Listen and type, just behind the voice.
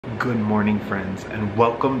Good morning, friends, and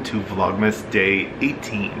welcome to Vlogmas Day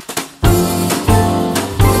 18.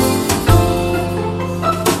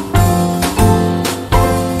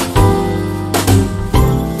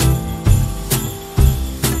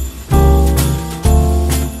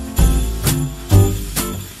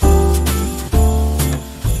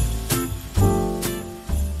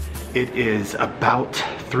 It is about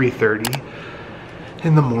 3:30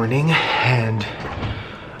 in the morning, and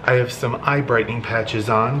I have some eye brightening patches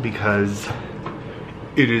on because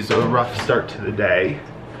it is a rough start to the day,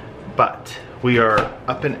 but we are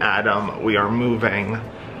up and at 'em, we are moving,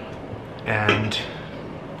 and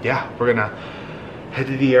yeah, we're gonna head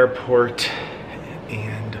to the airport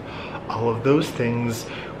and all of those things.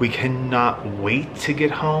 We cannot wait to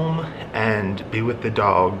get home and be with the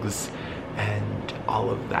dogs and all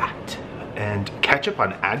of that, and catch up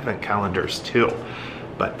on advent calendars too.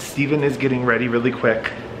 But Steven is getting ready really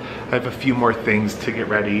quick. I have a few more things to get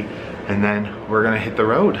ready, and then we're gonna hit the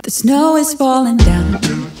road. The snow is falling down.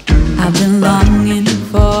 I've been longing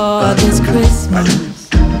for this Christmas,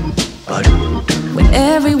 when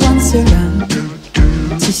everyone's around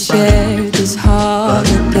to share this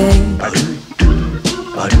holiday.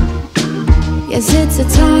 Yes, it's a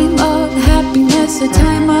time of happiness, a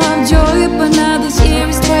time of joy, but now this year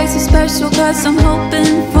is twice as special, 'cause I'm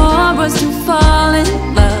hoping for us to fall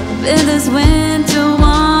in love in this winter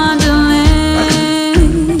wonderland.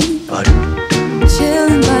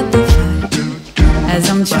 Chilling by the fire as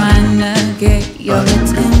I'm trying to get your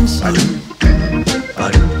attention,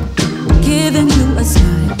 giving you a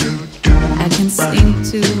smile, I can seem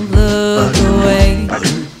to look away.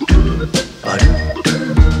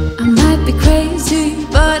 I might be crazy,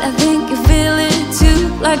 but I think you feel it too,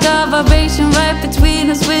 like a vibration right between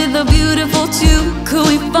us with a beautiful tune. Could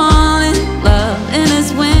we fall in love in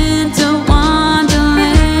this winter wonderland?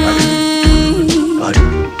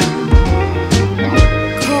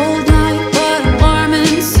 Cold night, but warm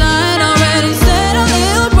inside. Already said a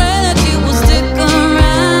little prayer that you will stick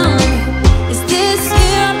around. Is this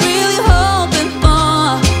year I'm really hoping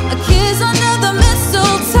for a kiss under the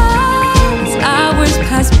mistletoe? As hours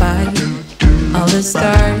pass by, all the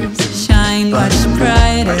stars shine much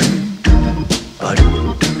brighter.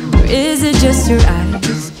 Or is it just your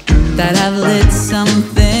eyes that have lit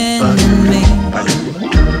something in me?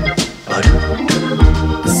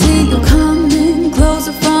 I see you coming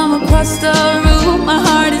closer from across the room. My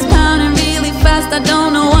heart is pounding really fast, I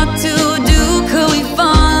don't know what to do. Could we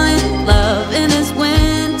fall in love in this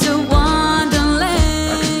winter wonderland?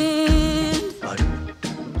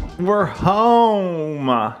 We're home.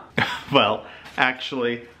 Well,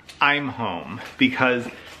 actually, I'm home because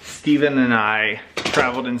Steven and I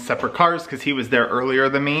traveled in separate cars because he was there earlier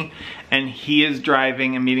than me, and he is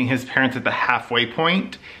driving and meeting his parents at the halfway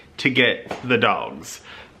point to get the dogs.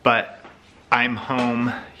 But I'm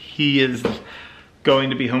home. He is going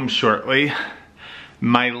to be home shortly.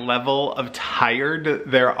 My level of tired,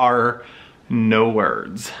 there are no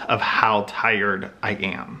words of how tired I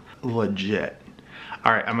am. Legit.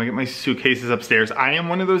 All right, I'm gonna get my suitcases upstairs. I am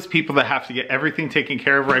one of those people that have to get everything taken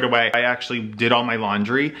care of right away. I actually did all my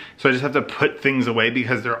laundry, so I just have to put things away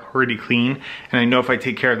because they're already clean. And I know if I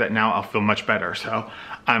take care of that now, I'll feel much better. So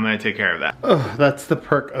I'm gonna take care of that. Oh, that's the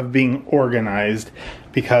perk of being organized,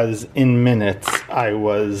 because in minutes I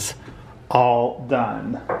was all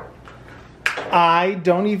done. I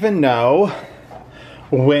don't even know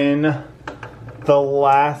when the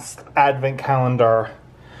last advent calendar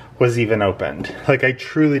was even opened. Like, I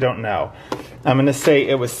truly don't know. I'm gonna say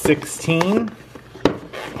it was 16.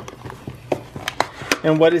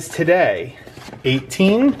 And what is today?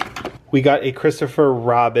 18? We got a Christopher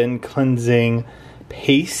Robin cleansing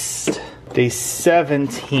paste. Day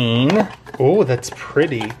 17. Oh, that's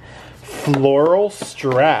pretty. Floral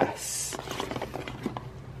Stress.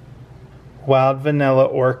 Wild Vanilla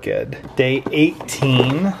Orchid. Day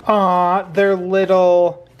 18. Aw, they're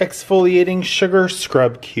little exfoliating sugar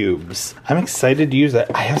scrub cubes. I'm excited to use that.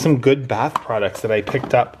 I have some good bath products that I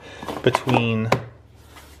picked up between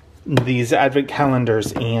these advent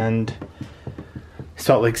calendars and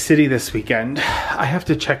Salt Lake City this weekend. I have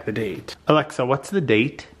to check the date. Alexa, what's the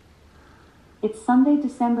date? It's Sunday,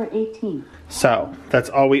 December 18th. So, that's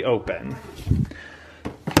all we open.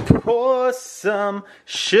 Pour some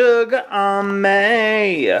sugar on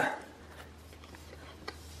me.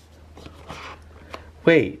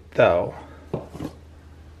 Wait, though.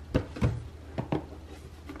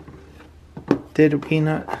 Did we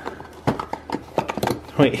not?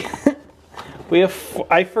 Wait.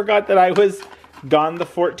 I forgot that I was gone the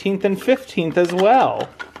 14th and 15th as well.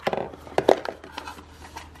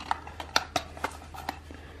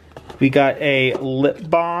 We got a lip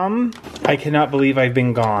balm. I cannot believe I've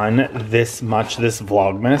been gone this much this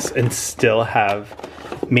Vlogmas and still have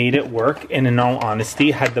made it work, and in all honesty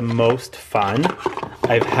had the most fun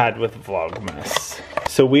I've had with Vlogmas.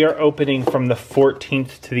 So we are opening from the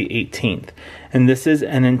 14th to the 18th, and this is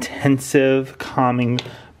an intensive calming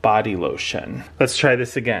body lotion. Let's try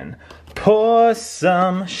this again. Pour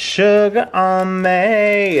some sugar on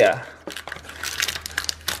me.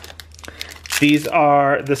 These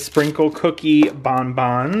are the sprinkle cookie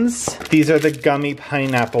bonbons. These are the gummy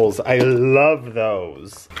pineapples. I love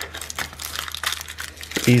those.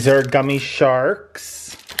 These are gummy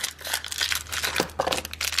sharks.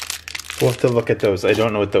 We'll have to look at those. I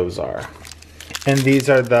don't know what those are. And these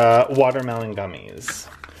are the watermelon gummies.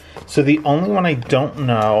 So the only one I don't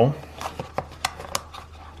know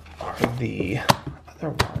are the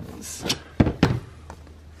other ones.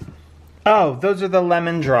 Oh, those are the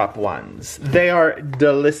lemon drop ones. They are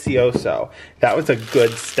delicioso. That was a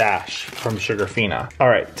good stash from Sugarfina. All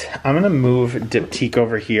right, I'm gonna move Diptyque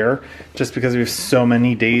over here just because we have so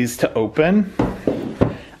many days to open.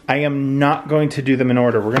 I am not going to do them in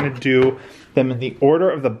order. We're gonna do them in the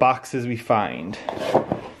order of the boxes we find.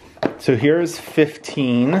 So here's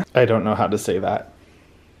 15. I don't know how to say that.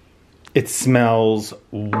 It smells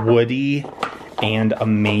woody and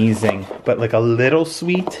amazing, but like a little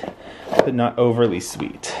sweet, but not overly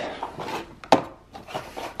sweet.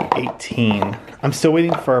 18. I'm still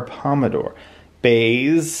waiting for a Pomodoro.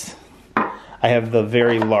 Bays. I have the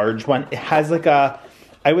very large one. It has like a,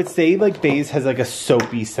 I would say like Bays has like a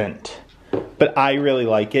soapy scent, but I really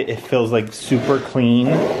like it. It feels like super clean.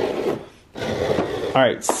 All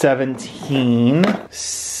right, 17.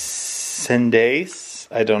 Sendace.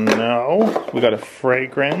 I don't know. We got a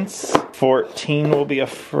fragrance. 14 will be a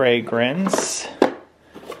fragrance.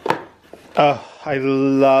 Oh, I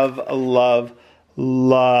love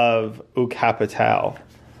Eau Capital.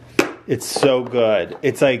 It's so good.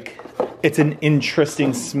 It's like, it's an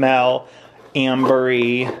interesting smell.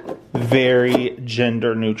 Ambery, very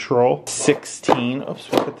gender neutral. 16.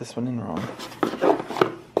 Oops, we put this one in wrong.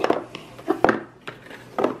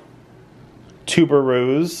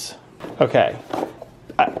 Tuberose. Okay.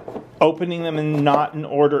 Opening them in not in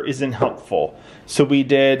order isn't helpful. So we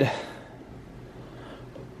did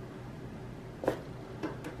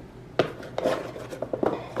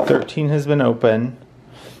 13 has been open.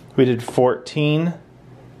 We did 14,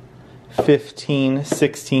 15,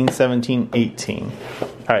 16, 17, 18. All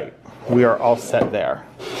right, we are all set there.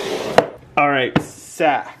 All right,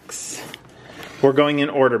 Saks. We're going in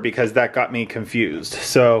order because that got me confused.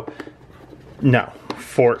 So, no,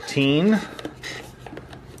 14,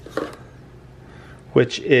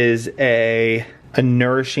 which is a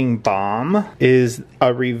nourishing balm, is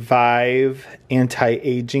a Revive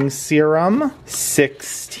anti-aging serum.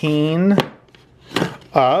 16,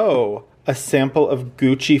 oh, a sample of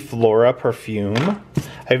Gucci Flora perfume.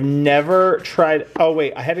 I've never tried, oh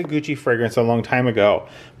wait, I had a Gucci fragrance a long time ago,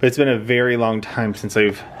 but it's been a very long time since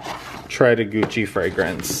I've tried a Gucci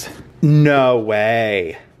fragrance. No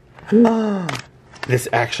way. This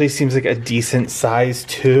actually seems like a decent size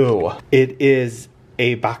too. It is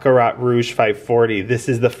a Baccarat Rouge 540. This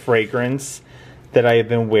is the fragrance that I have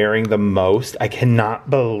been wearing the most. I cannot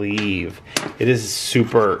believe it is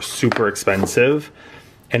super, super expensive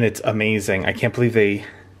and it's amazing. I can't believe I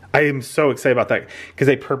am so excited about that because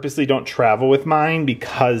I purposely don't travel with mine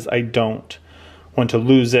because I don't want to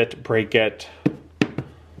lose it, break it.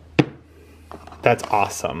 That's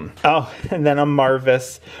awesome. Oh, and then a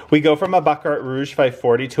Marvis. We go from a Baccarat Rouge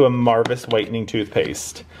 540 to a Marvis whitening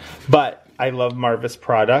toothpaste. But I love Marvis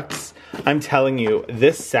products. I'm telling you,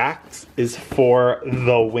 this Saks is for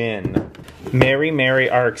the win. Mary Mary,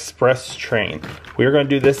 our express train. We're going to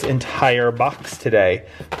do this entire box today,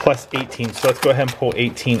 plus 18. So let's go ahead and pull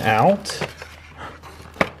 18 out.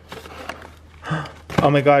 Oh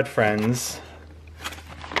my God, friends.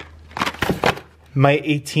 My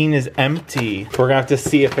 18 is empty. We're gonna have to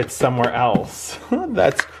see if it's somewhere else.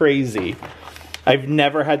 That's crazy. I've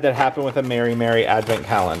never had that happen with a Mary Mary advent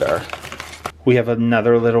calendar. We have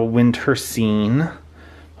another little winter scene.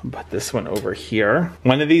 I'll put this one over here.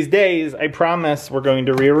 One of these days, I promise, we're going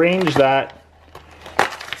to rearrange that.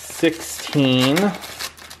 16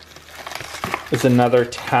 is another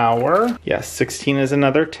tower. Yes, 16 is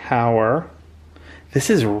another tower. This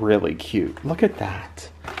is really cute. Look at that.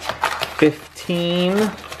 15.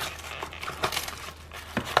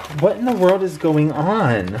 What in the world is going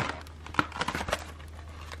on?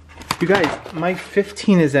 You guys, my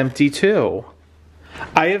 15 is empty too.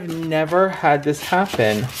 I have never had this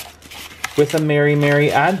happen with a Mary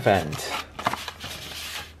Mary Advent.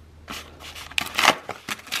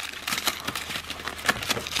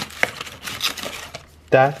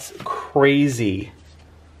 That's crazy.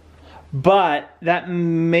 But that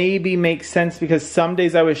maybe makes sense because some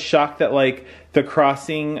days I was shocked that like the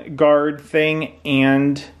crossing guard thing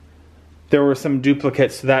and there were some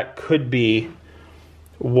duplicates, so that could be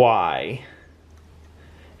why.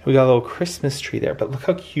 We got a little Christmas tree there, but look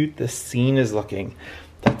how cute this scene is looking.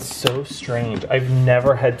 That's so strange. I've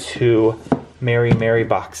never had 2 Mary Mary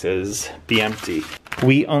boxes be empty.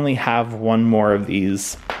 We only have 1 more of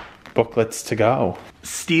these booklets to go.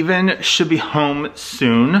 Steven should be home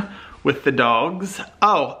soon with the dogs.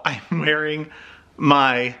 Oh, I'm wearing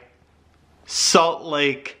my Salt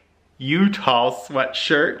Lake, Utah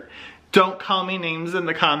sweatshirt. Don't call me names in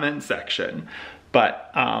the comment section,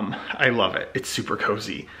 but I love it. It's super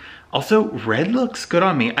cozy. Also, red looks good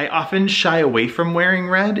on me. I often shy away from wearing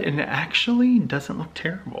red and it actually doesn't look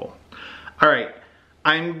terrible. All right,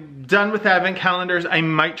 I'm done with advent calendars. I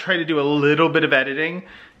might try to do a little bit of editing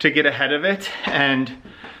to get ahead of it and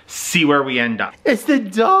see where we end up. It's the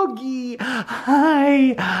doggy.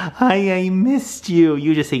 Hi, I missed you.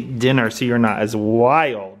 You just ate dinner, so you're not as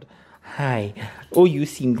wild. Hi. Oh, you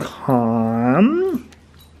seem calm.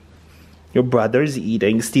 Your brother's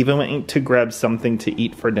eating. Steven went to grab something to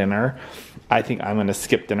eat for dinner. I think I'm gonna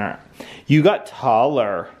skip dinner. You got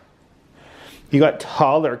taller. You got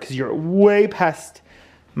taller because you're way past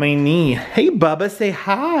my knee. Hey, Bubba, say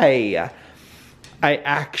hi. I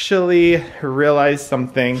actually realized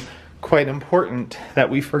something quite important that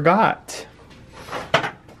we forgot.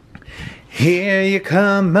 Here you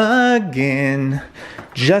come again,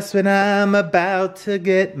 just when I'm about to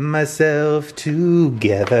get myself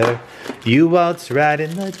together. You waltz right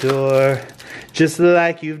in the door, just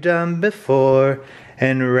like you've done before,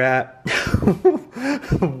 and wrap.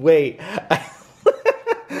 Wait,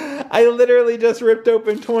 I literally just ripped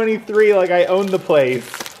open 23 like I own the place.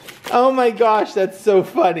 Oh my gosh, that's so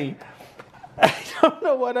funny. I don't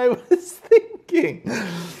know what I was thinking.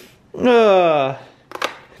 Oh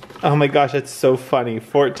my gosh, that's so funny.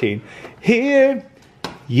 14. Here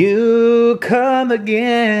you come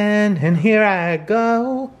again, and here I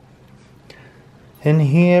go. And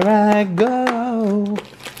here I go.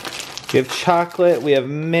 We have chocolate, we have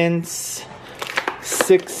mints.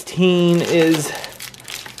 16 is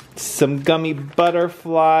some gummy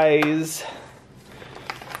butterflies.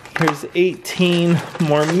 Here's 18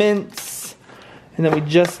 more mints. And then we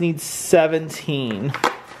just need 17.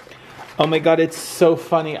 Oh my god, it's so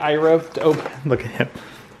funny. I ripped open. Look at him.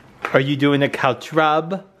 Are you doing a couch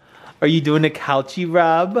rub? Are you doing a couchy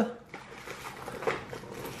rub?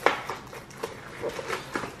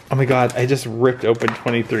 Oh my god, I just ripped open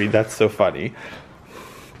 23. That's so funny.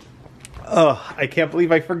 Oh, I can't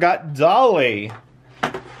believe I forgot Dolly.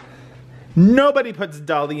 Nobody puts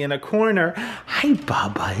Dolly in a corner. Hi,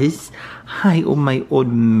 Bubba's. Hi, oh my old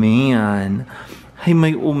man. Hi,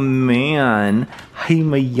 my old man. Hi,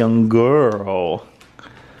 my young girl.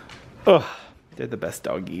 Ugh, they're the best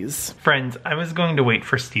doggies. Friends, I was going to wait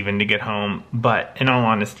for Steven to get home, but in all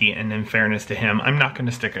honesty and in fairness to him, I'm not going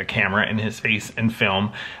to stick a camera in his face and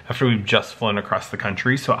film after we've just flown across the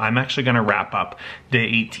country. So I'm actually going to wrap up day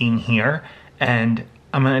 18 here, and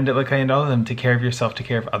I'm gonna end it like I end all of them. Take care of yourself, take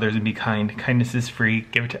care of others, and be kind. Kindness is free.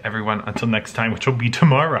 Give it to everyone until next time, which will be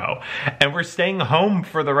tomorrow. And we're staying home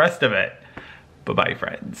for the rest of it. Bye-bye,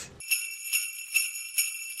 friends.